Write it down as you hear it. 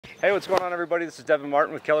Hey, what's going on, everybody? This is Devin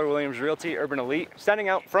Martin with Keller Williams Realty Urban Elite, standing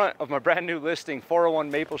out front of my brand new listing,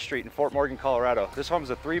 401 Maple Street in Fort Morgan, Colorado. This home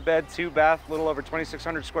is a 3-bed, 2-bath, little over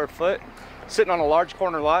 2,600 square foot, sitting on a large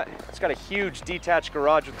corner lot. It's got a huge detached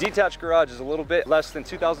garage. The detached garage is a little bit less than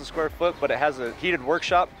 2,000 square foot, but it has a heated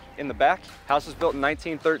workshop in the back. House was built in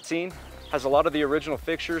 1913, has a lot of the original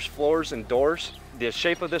fixtures, floors, and doors. The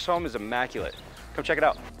shape of this home is immaculate. Come check it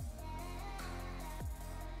out.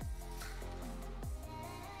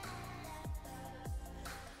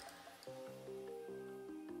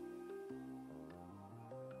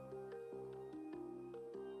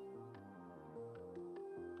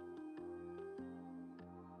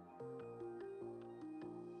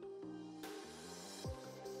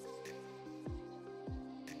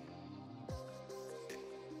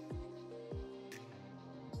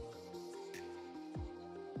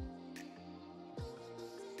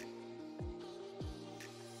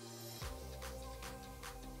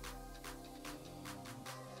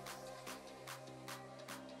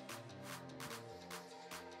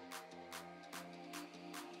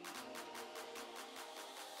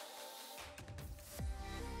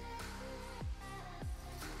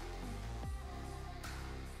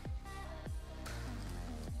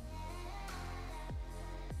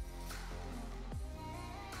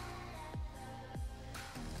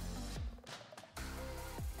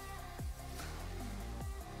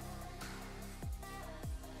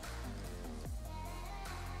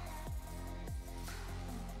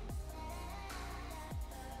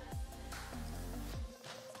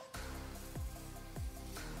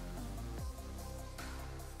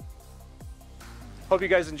 Hope you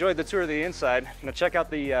guys enjoyed the tour of the inside. Now check out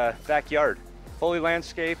the backyard. Fully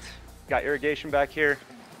landscaped, got irrigation back here.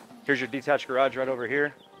 Here's your detached garage right over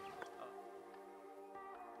here.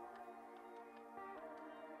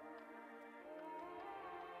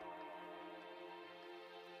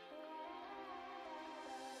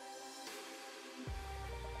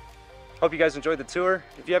 Hope you guys enjoyed the tour.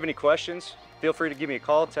 If you have any questions, feel free to give me a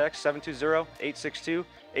call, text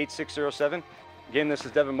 720-862-8607. Again, this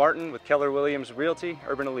is Devin Martin with Keller Williams Realty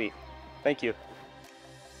Urban Elite. Thank you.